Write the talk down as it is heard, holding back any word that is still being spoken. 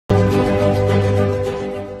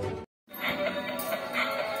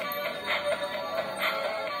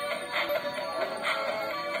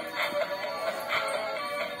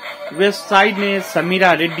West side ने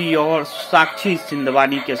समीरा रेड्डी और साक्षी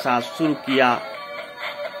सिंधवानी के साथ शुरू किया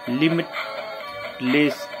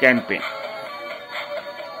लिमिटलेस कैंपेन।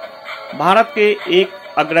 भारत के एक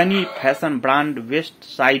अग्रणी फैशन ब्रांड वेस्ट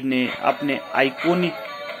साइड ने अपने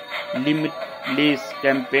आइकॉनिक लिमिटलेस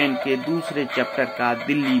कैंपेन के दूसरे चैप्टर का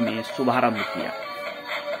दिल्ली में शुभारंभ किया।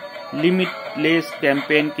 लिमिटलेस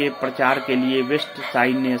कैंपेन के प्रचार के लिए वेस्ट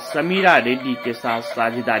साइड ने समीरा रेड्डी के साथ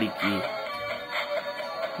साझेदारी की।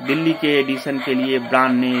 दिल्ली के एडिशन के लिए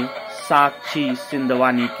ब्रांड ने साक्षी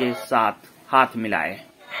सिंधवानी के साथ हाथ मिलाए।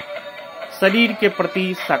 शरीर के प्रति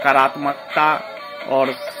सकारात्मकता और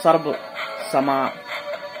सर्व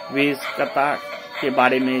समावेशकता के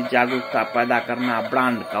बारे में जागरूकता पैदा करना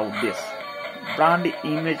ब्रांड का उद्देश्य। ब्रांड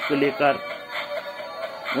इमेज को लेकर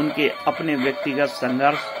उनके अपने व्यक्तिगत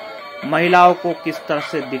संघर्ष, महिलाओं को किस तरह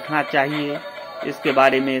से दिखना चाहिए, इसके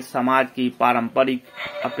बारे में समाज की पारंपरिक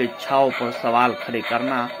अपेक्षाओं पर सवाल खड़े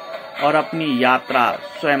करना और अपनी यात्रा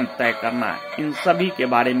स्वयं तय करना, इन सभी के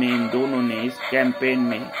बारे में इन दोनों ने इस कैंपेन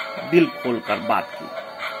में दिल खोलकर बात की।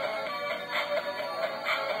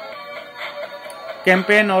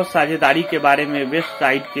 कैंपेन और साझेदारी के बारे में वेस्ट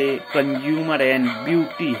साइड के कंज्यूमर एंड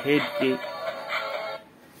ब्यूटी हेड के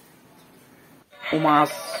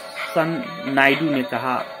उमासन नायडू ने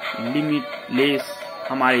कहा, लिमिटलेस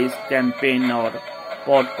हमारे इस कैंपेन और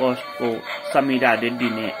पॉडकास्ट को समीरा रेड्डी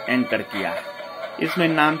ने एंकर किया है। इसमें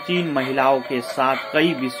नामचीन महिलाओं के साथ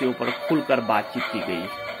कई विषयों पर खुलकर बातचीत की गई।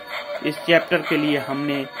 इस चैप्टर के लिए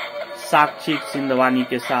हमने साक्षी सिंधवानी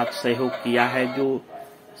के साथ सहयोग किया है, जो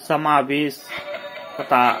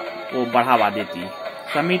समावेशकता को बढ़ावा देती है।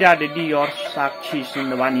 समीरा रेड्डी और साक्षी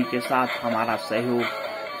सिंधवानी के साथ हमारा सहयोग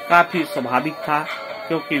काफी स्वाभाविक था,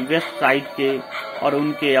 क्योंकि वेस्ट साइड के और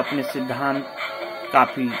उनके अपने सिद्धांत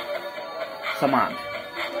काफी समान है।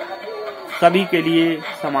 सभी के लिए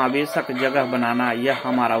समावेशक जगह बनाना यह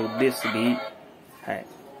हमारा उद्देश्य भी है।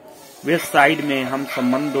 वेस्ट साइड में हम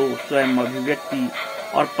संबंधों, स्वयं अभिव्यक्ति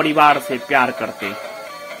और परिवार से प्यार करते हैं।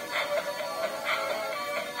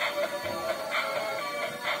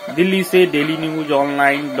 दिल्ली से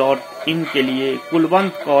dailynews.online.in के लिए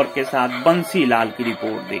कुलवंत कौर के साथ बंसी लाल की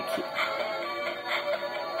रिपोर्ट देखिए।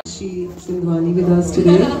 Sindhwani with us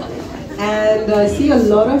today, and I see a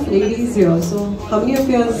lot of ladies here. So, how many of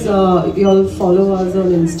you all follow us on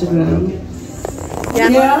Instagram?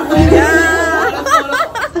 Yeah. I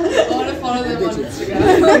want to follow them on Instagram.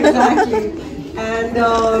 Exactly. And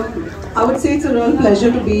I would say it's a real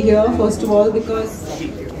pleasure to be here. First of all, because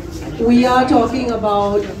we are talking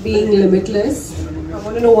about being limitless. I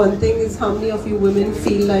want to know one thing is, how many of you women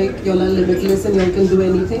feel like y'all are limitless and y'all can do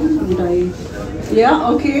anything? Would I? Yeah,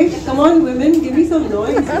 okay. Come on, women, give me some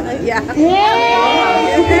noise. Yeah.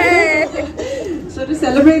 So to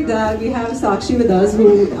celebrate that, we have Sakshi with us, who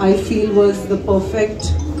I feel was the perfect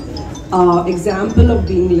example of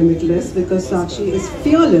being limitless, because Sakshi is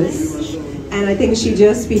fearless, and I think she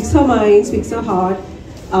just speaks her mind, speaks her heart.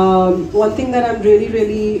 One thing that I'm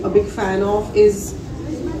really a big fan of is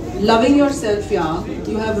loving yourself. Yeah,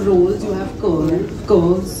 you have roles, you have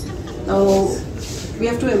curves. Now we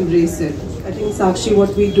have to embrace it. I think, Sakshi,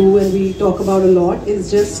 what we do and we talk about a lot is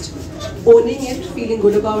just owning it, feeling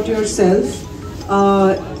good about yourself,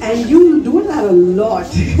 and you do that a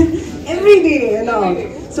lot every day and all.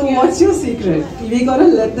 So what's your secret? We gotta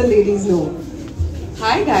let the ladies know.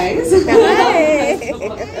 Hi guys. Hi.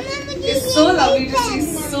 It's so lovely to see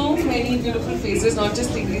so many beautiful faces, not just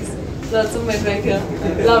ladies. Lots of men right here.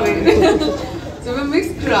 Love it. So we're a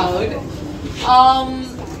mixed crowd.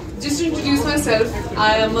 Just to introduce myself, I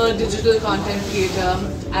am a digital content creator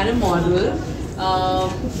and a model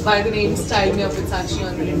by the name Style Me Up with Sakshi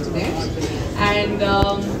on the internet. And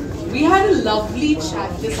we had a lovely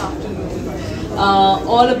chat this afternoon,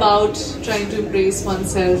 all about trying to embrace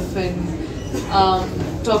oneself and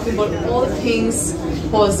talking about all things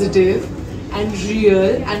positive and real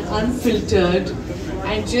and unfiltered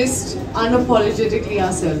and just unapologetically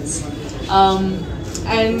ourselves.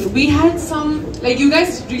 And we had some, like, you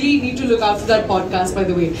guys really need to look out for that podcast, by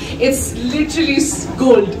the way. It's literally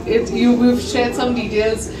gold. We've shared some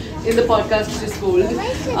details in the podcast, which is gold.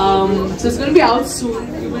 So it's going to be out soon.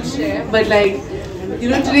 We will share. But like,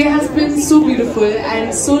 today has been so beautiful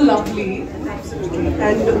and so lovely.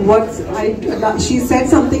 And she said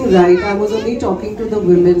something right. I was only talking to the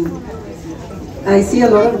women. I see a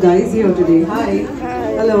lot of guys here today. Hi.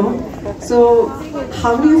 Hello. So,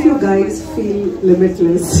 how many of you guys feel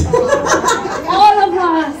limitless? All of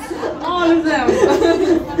us! All of them!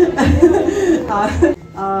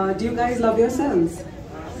 Do you guys love yourselves?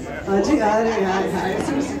 Like,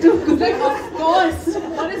 of course!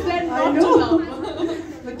 What is there not to love?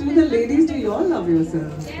 But to the ladies, do you all love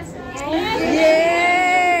yourselves? Yes.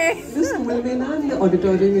 Yay! The school mein na, in the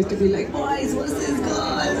auditorium used to be like boys versus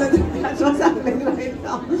girls, and that's what's happening right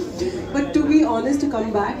now. But to be honest, to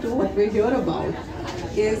come back to what we're here about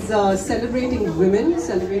is celebrating women,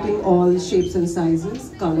 celebrating all shapes and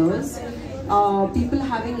sizes, colors. People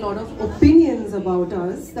having a lot of opinions about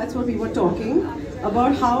us. That's what we were talking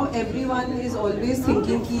about, how everyone is always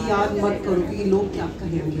thinking कि यार मत करो कि लोग क्या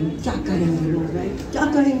कहेंगे लोग, right? क्या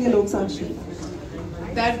कहेंगे लोग, साक्षी?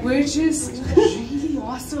 That we're just really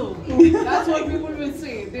awesome. That's what people will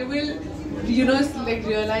say. They will, you know, like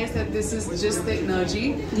realize that this is just the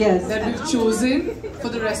energy that we've chosen for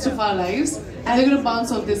the rest of our lives, and they're gonna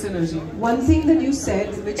bounce off this energy. One thing that you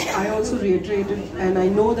said, which I also reiterated, and I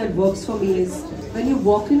know that works for me, is when you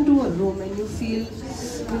walk into a room and you feel,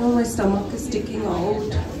 you know, my stomach is sticking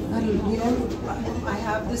out, and, you know, I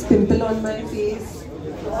have this pimple on my face.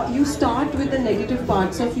 You start with the negative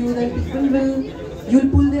parts of you, then people will, you'll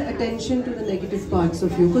pull their attention to the negative parts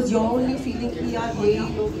of you, because you're only feeling कि यार ये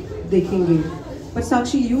लोग देखेंगे. But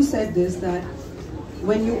Sakshi, you said this, that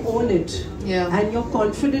when you own it and you're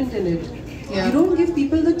confident in it, you don't give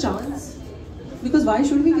people the chance, because why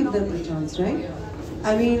should we give them the chance, right?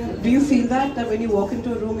 I mean, do you feel that when you walk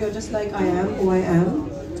into a room, you're just like, I am who I am?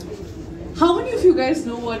 How many of you guys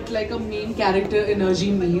know what like a main character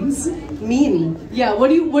energy means? Mean? Yeah.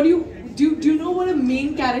 Do you know what a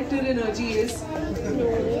main character energy is?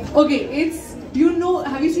 Okay, it's, do you know,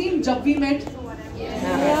 have you seen Jab We Met?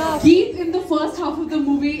 Yeah. Geet in the first half of the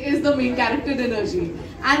movie is the main character energy,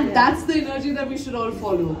 and that's the energy that we should all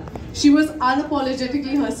follow. She was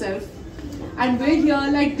unapologetically herself, and we're here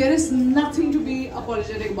like there is nothing to be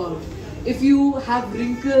apologetic about. If you have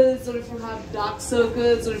wrinkles, or if you have dark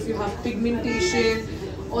circles, or if you have pigmentation,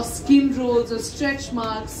 or skin rolls, or stretch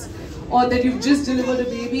marks, or that you've just delivered a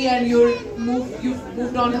baby and you've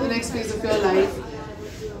moved on to the next phase of your life,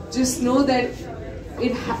 just know that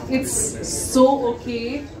it's so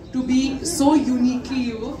okay to be so uniquely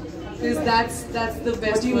you, because that's the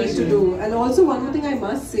best you need to do. And also one more thing I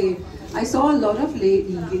must say, I saw a lot of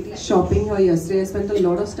ladies shopping here yesterday. I spent a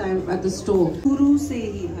lot of time at the store. Shuru se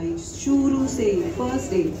hi bhai, shuru se hi,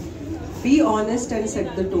 first day. Be honest and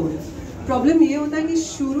set the tone. Problem ये होता है कि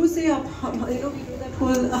शुरू से अब हम, you know, we do that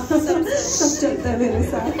whole सब चलता है मेरे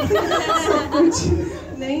साथ, सब कुछ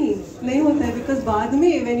नहीं होता है, because बाद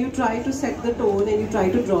में when you try to set the tone and you try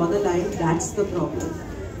to draw the line, that's the problem.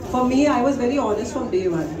 For me, I was very honest from day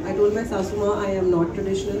one. I told my Sasuma, I am not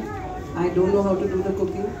traditional. I don't know how to do the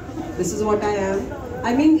cooking. This is what I am.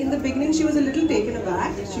 I mean, in the beginning, she was a little taken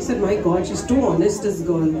aback. She said, my God, she's too honest, this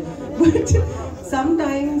girl. But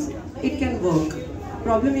sometimes it can work.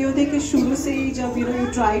 Problem ये होता है कि शुरू से ही जब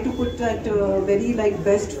you try to put that very like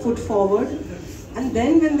best foot forward, and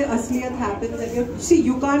then when the asliyat happens and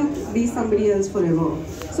you can't be somebody else forever.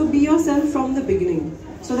 So be yourself from the beginning,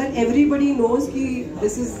 so that everybody knows कि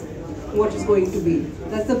this is what is going to be.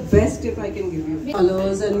 That's the best tip I can give you.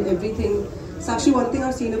 Colors and everything. Sakshi, one thing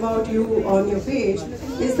I've seen about you on your page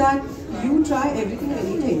is that you try everything and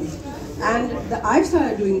anything. And I've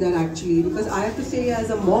started doing that actually, because I have to say,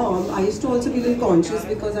 as a mom, I used to also be a little conscious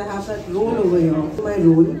because I have that role over here, my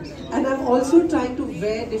role. And I'm also trying to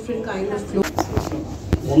wear different kind of clothes.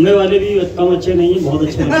 घूमने वाले भी कम अच्छे नहीं हैं, बहुत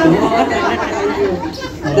अच्छे लगते हैं।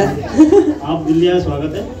 आप दिल्ली आए,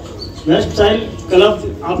 स्वागत है। वेस्ट स्टाइल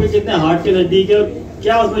क्लब आपके कितने हार्ट के नज़दीक है,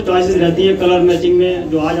 क्या उसमें चॉइसेस रहती है कलर मैचिंग में,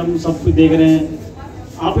 जो आज हम सब कुछ देख रहे हैं,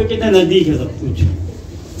 आपके कितने नज़दीक है सब कुछ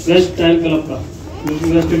वेस्ट स्टाइल क्लब का, जो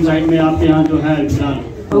कि वेस्टर्न साइड में आपके यहाँ जो है फिलहाल,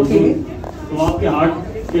 तो आपके हार्ट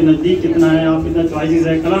के नज़दीक कितना है, आप कितना चॉइसेस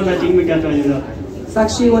है, कलर मैचिंग में क्या चॉइसेस है?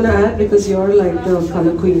 Sakshi, you want to add, because you're like the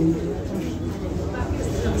color queen.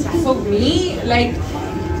 For me, like,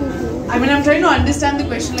 I mean, I'm trying to understand the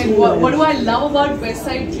question. Like, what do I love about West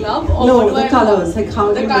Side Club? Or no, what do the colors. Like,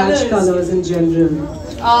 how do you match colors in general?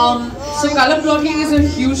 So color blocking is a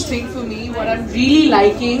huge thing for me. What I'm really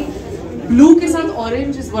liking, blue ke saath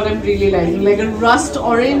orange is what I'm really liking. Like a rust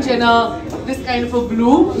orange and this kind of a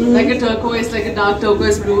blue, like a turquoise, like a dark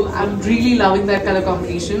turquoise blue. I'm really loving that color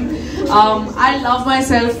combination. I love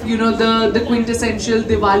myself, you know, the quintessential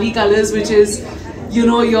Diwali colors, which is, you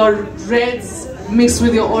know, your reds mixed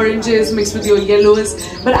with your oranges, mixed with your yellows.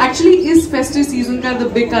 But actually, is festive season ka the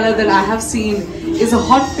big color that I have seen is a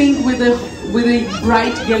hot pink with a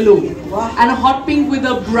bright yellow. Wow. And a hot pink with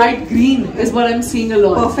a bright green is what I'm seeing a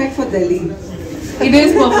lot. Perfect for Delhi. It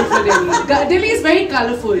is perfect for Delhi. Delhi is very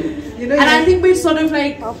colorful, you know, and I think we've sort of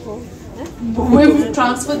like we've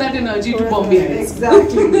transferred that energy to Bombay.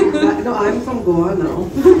 Exactly. No, I'm from Goa now.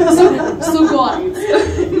 So go on.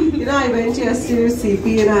 You know, I went yesterday to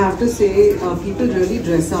CP, and I have to say, people really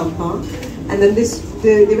dress up, huh? And then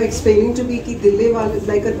they were explaining to me कि दिल्ली वाले,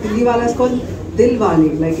 like a Dilli wala is called Dil Wale,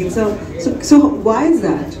 like it's a so why is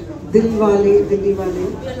that Dil Wale, Dilli Wale?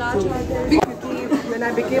 When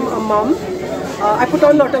I became a mom, I put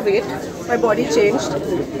on a lot of weight. My body changed,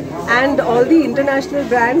 and all the international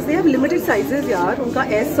brands, they have limited sizes. यार उनका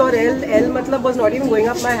S और L मतलब was not even going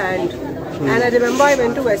up my hand. And I remember I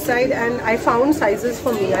went to Westside and I found sizes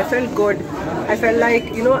for me. I felt good. I felt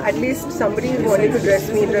like, you know, at least somebody wanted to dress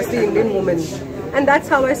me, dress the Indian woman. And that's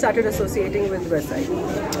how I started associating with Westside.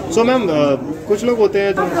 So ma'am, कुछ लोग होते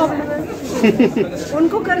हैं No problem है.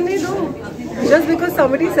 उनको करने दो. Just because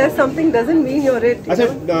somebody says something doesn't mean you're it. अच्छा,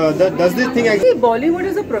 does this thing actually? Bollywood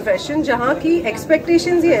is a profession जहाँ की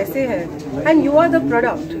expectations ही ऐसे हैं, and you are the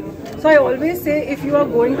product. So I always say, if you are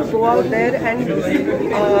going to go out there and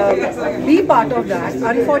be part of that,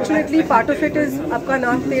 unfortunately part of it is आपका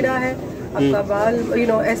नाक टेढ़ा है, आपका बाल, you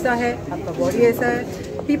know, ऐसा है, आपका body ऐसा है.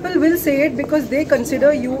 People will say it because they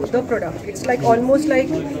consider you the product. It's like almost like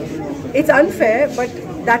it's unfair, but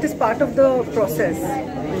that is part of the process.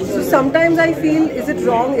 So sometimes I feel, is it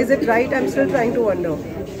wrong, is it right? I'm still trying to wonder.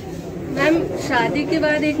 Ma'am शादी के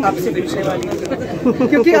बाद एक आपसे पूछने वाली हूँ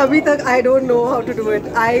क्योंकि अभी तक I don't know how to do it.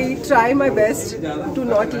 I try my best to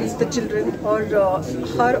not leave the children. और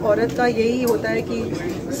हर औरत का यही होता है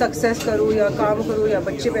कि सक्सेस करूँ या काम करूँ या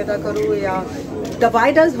बच्चे पैदा करूँ या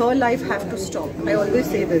why does her life have to stop? I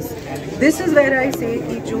always say this. This is where I say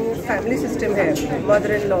कि जो family system है,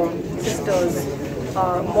 mother-in-law, sisters,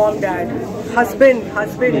 mom, dad, husband,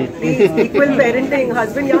 please, equal parenting.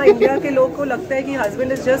 Husband, यहाँ इंडिया के लोग को लगता है कि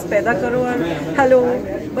husband is just पैदा करो और hello,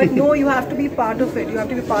 but no, you have to be part of it. You have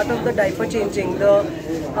to be part of the diaper changing, the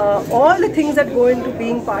all the things that go into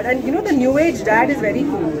being part. And you know, the new age dad is very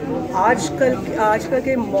cool. आजकल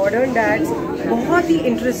के modern dads बहुत ही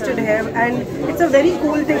interested है, and it's a very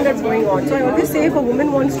cool thing that's going on. So I always say, if a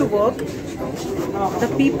woman wants to work, the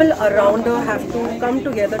people around her have to come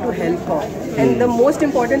together to help her. And the most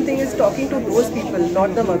important thing is talking to those people,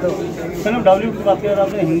 not the mother. Madam Bollywood की बात करें तो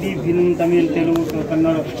आपने Hindi film, Tamil, Telugu,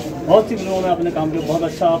 Kannada बहुत सी फिल्मों में आपने काम किया. बहुत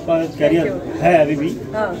अच्छा आपका कैरियर है अभी भी.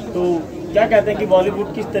 तो क्या कहते हैं कि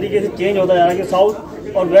बॉलीवुड किस तरीके से चेंज होता जा रहा है कि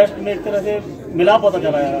साउथ और वेस्ट में एक तरह से मिलाप होता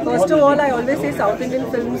चला जा रहा है? First of all, I always say South Indian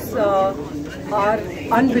films are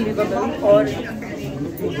unbelievable. और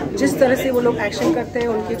जिस तरह से वो लोग एक्शन करते हैं,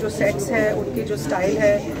 उनके जो सेट्स हैं, उनके जो स्टाइल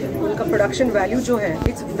है, उनका प्रोडक्शन वैल्यू जो है,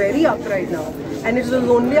 it's very up right now. And it was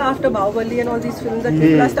only after Baahubali and all these films that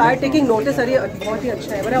people are start taking notice. अरे बहुत ही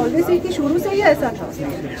अच्छा है. बट आई ऑलवेज से कि शुरू से ही ऐसा था.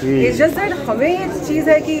 इट्स जस्ट दैट हमें ये चीज़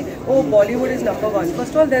है कि ओ Bollywood is number one.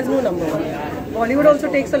 First of all, there is no number one. Bollywood also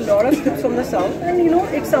takes a lot of scripts from the south, and you know,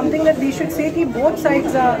 it's something that we should say कि both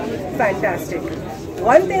sides are fantastic.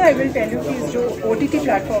 One thing I will tell you is जो OTT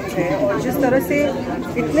platforms हैं और जिस तरह से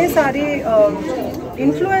इतने सारे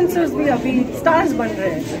influencers भी अभी stars बन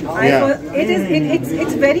रहे हैं,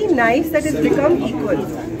 it's very nice that it's become equal.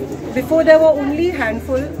 Before there were only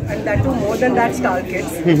handful, and that too more than that, star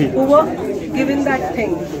kids who were given that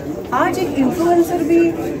thing. आज एक इन्फ्लुएंसर भी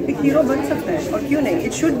एक हीरो बन सकता है, और क्यों नहीं?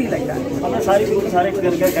 It should be like that. आपने सारी फिल्म सारे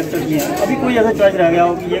कैरेक्टर किए हैं, अभी कोई ऐसा चॉइस रह गया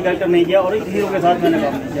हो कि ये कैरेक्टर नहीं किया और एक हीरो के साथ मैंने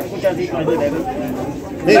काम किया, कुछ ऐसी चॉइस रह गई?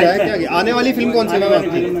 नहीं रहा क्या? आने वाली फिल्म कौन सी है?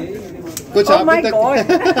 कुछ अभी तक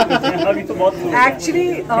अभी तो बहुत. Actually,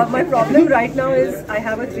 my problem right now is I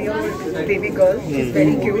have a 3-year-old baby girl. She's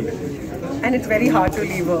very cute. And it's very hard to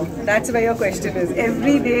leave her. That's where your question is.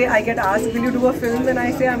 Every day I get asked, will you do a film? And I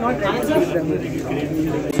say, I'm not ready to leave them.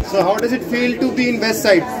 So how does it feel to be in West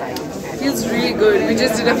Side? Feels really good. We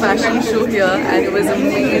just did a fashion show here and it was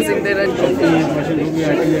amazing. There are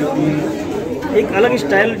एक अलग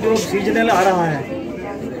style जो seasonal आ रहा है,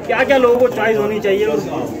 क्या क्या लोगों को choice होनी चाहिए और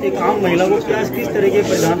एक आम महिला को क्या किस तरह के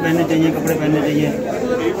परिधान पहनने चाहिए, कपड़े पहनने चाहिए?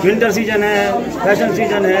 विंटर सीजन है, फैशन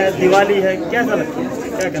सीजन है, दिवाली है, कैसा लगता है,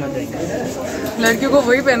 क्या कहना चाहिए? लड़कियों को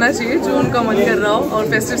वही पहनना चाहिए जो उनका मन कर रहा हो. और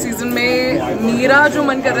फेस्टिव सीजन में मेरा जो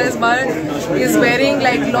मन कर रहा है इस bar is wearing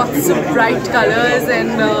like lots of bright colours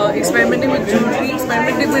and experimenting with jewellery,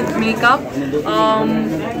 experimenting with makeup.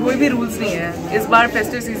 कोई भी रूल्स नहीं है इस बार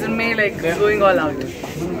फेस्टिव सीजन में, लाइक गोइंग ऑल आउट.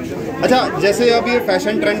 अच्छा, जैसे अब ये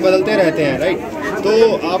फैशन ट्रेंड बदलते रहते हैं राइट, तो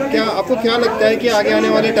आपको क्या लगता है कि आगे आने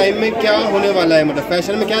वाले टाइम में क्या होने वाला है? मतलब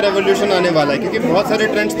फैशन में क्या रेवोल्यूशन आने वाला है? क्योंकि बहुत सारे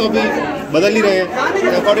ट्रेंड्स तो अभी बदल ही रहे हैं.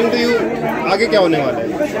 अकॉर्डिंग टू यू आगे क्या होने वाला है?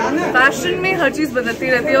 फैशन में हर चीज़ बदलती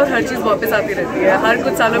रहती है और हर चीज़ वापस आती रहती है. हर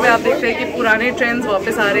कुछ सालों में आप देखते हैं कि पुराने ट्रेंड्स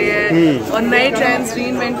वापस आ रहे हैं और नए ट्रेंड्स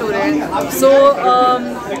रीइन्वेंट हो रहे हैं. सो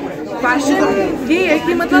फैशन ये है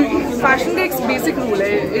कि मतलब फैशन का एक बेसिक रूल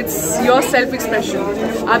है, इट्स योर सेल्फ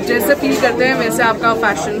एक्सप्रेशन. आप जैसे फील करते हैं वैसे आपका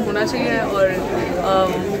फैशन होना चाहिए. और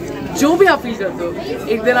जो भी आप फील करते हो,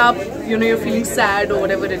 एक दिन आप you know you feeling sad और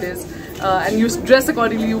whatever it is, and you dress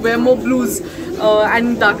accordingly, you wear more blues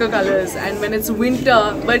and darker colors, and when it's winter,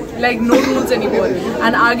 but like no rules anymore.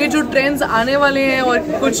 And आगे जो trends आने वाले हैं और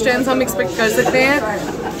कुछ trends हम expect कर सकते हैं,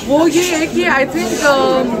 वो ये है कि I think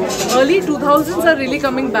early 2000s are really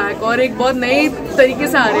coming back और एक बहुत नए तरीके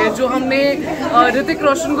से आ रहे हैं। जो हमने ऋतिक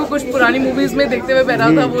रोशन को कुछ पुरानी मूवीज में देखते हुए पहना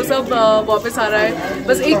था, वो सब वापस आ रहा है।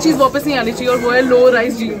 बस एक चीज़ वापस नहीं आनी चाहिए और वो है low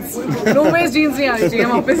rise jeans, low waist jeans नहीं आनी चाहिए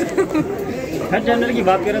वापस। हर जेंडर की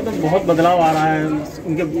बात करें तो बहुत बदलाव आ रहा है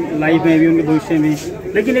उनके लाइफ में भी, उनके भविष्य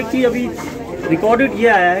में। लेकिन एक चीज़ अभी रिकॉर्डेड ये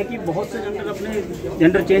आया है कि बहुत से जेंडर अपने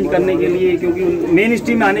जेंडर चेंज करने के लिए, क्योंकि मेन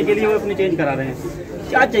स्ट्रीम में आने के लिए वो अपने चेंज करा रहे हैं।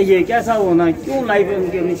 क्या चाहिए, कैसा होना, क्यों लाइफ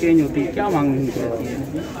उनकी अपनी चेंज होती है, क्या मांग उनकी रहती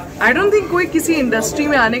है? आई डोंट थिंक कोई किसी इंडस्ट्री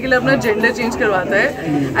में आने के लिए अपना जेंडर चेंज करवाता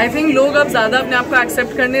है। आई थिंक लोग अब ज़्यादा अपने आप को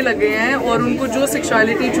एक्सेप्ट करने लगे हैं और उनको जो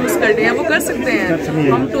सेक्सुअलिटी चूज करनी है वो कर सकते हैं।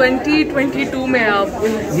 हम 2022 में अब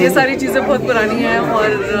ये सारी चीज़ें बहुत पुरानी हैं और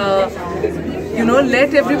you know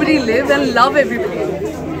let everybody live and love everybody.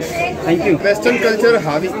 Thank you. Western culture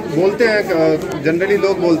हावी बोलते हैं, जनरली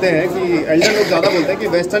लोग बोलते हैं कि एल्डर लोग ज़्यादा बोलते हैं कि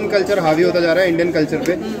वेस्टर्न कल्चर हावी होता जा रहा है इंडियन कल्चर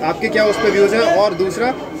पे। आपके क्या उस पर व्यूज़ हैं? और दूसरा,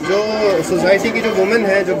 जो सोसाइटी की जो वुमेन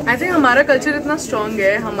है, जो आई थिंक हमारा कल्चर इतना स्ट्रॉन्ग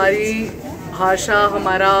है, हमारी भाषा,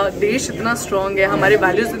 हमारा देश इतना स्ट्रॉन्ग है, हमारे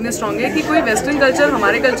वैल्यूज़ इतने स्ट्रॉन्ग है कि कोई वेस्टर्न कल्चर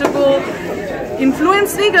हमारे कल्चर को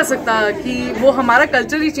इन्फ्लुएंस नहीं कर सकता कि वो हमारा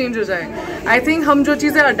कल्चर ही चेंज हो जाए। आई थिंक हम जो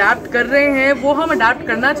चीज़ें अडाप्ट कर रहे हैं वो हम अडाप्ट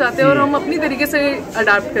करना चाहते हैं और हम अपनी तरीके से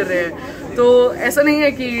अडाप्ट कर रहे हैं। तो ऐसा नहीं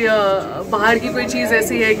है कि बाहर की कोई चीज़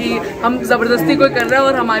ऐसी है कि हम ज़बरदस्ती कोई कर रहे हैं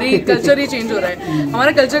और हमारी कल्चर ही चेंज हो रहा है।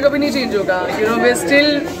 हमारा कल्चर कभी नहीं चेंज होगा। You know we are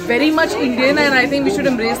still very much Indian and I think we should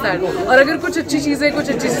embrace that. और अगर कुछ अच्छी चीज़ें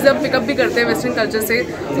हम पिकअप भी करते हैं वेस्टर्न कल्चर से,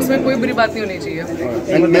 तो उसमें कोई बुरी बात नहीं होनी चाहिए।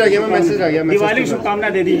 मैसेज आ गया, दिवाली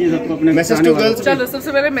शुभकामनाएं दे दीजिए सबको अपने मैसेज टू गर्ल्स। चलो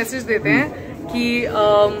सबसे पहले मैसेज देते हैं कि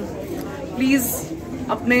प्लीज़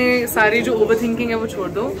अपने सारे जो ओवर थिंकिंग है वो छोड़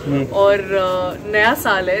दो और नया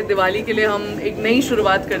साल है, दिवाली के लिए हम एक नई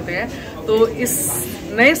शुरुआत करते हैं। तो इस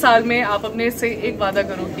नए साल में आप अपने से एक वादा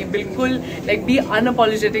करो कि बिल्कुल like B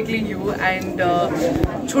unapologetically you and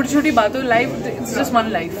छोटी छोटी बातों, life it's just one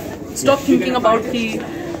life. Stop thinking about कि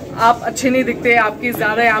आप अच्छे नहीं दिखते, आपकी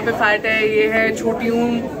ज़्यादा यहाँ पे फैट है, ये है, छोटी हूँ,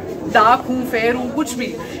 डार्क हूँ, फेयर हूँ, कुछ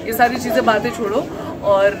भी, ये सारी चीज़ें बातें छोड़ो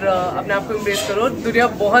और अपने आप को एम्ब्रेस करो। दुनिया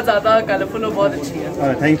बहुत ज़्यादा कलरफुल और बहुत अच्छी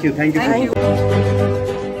है। Thank you.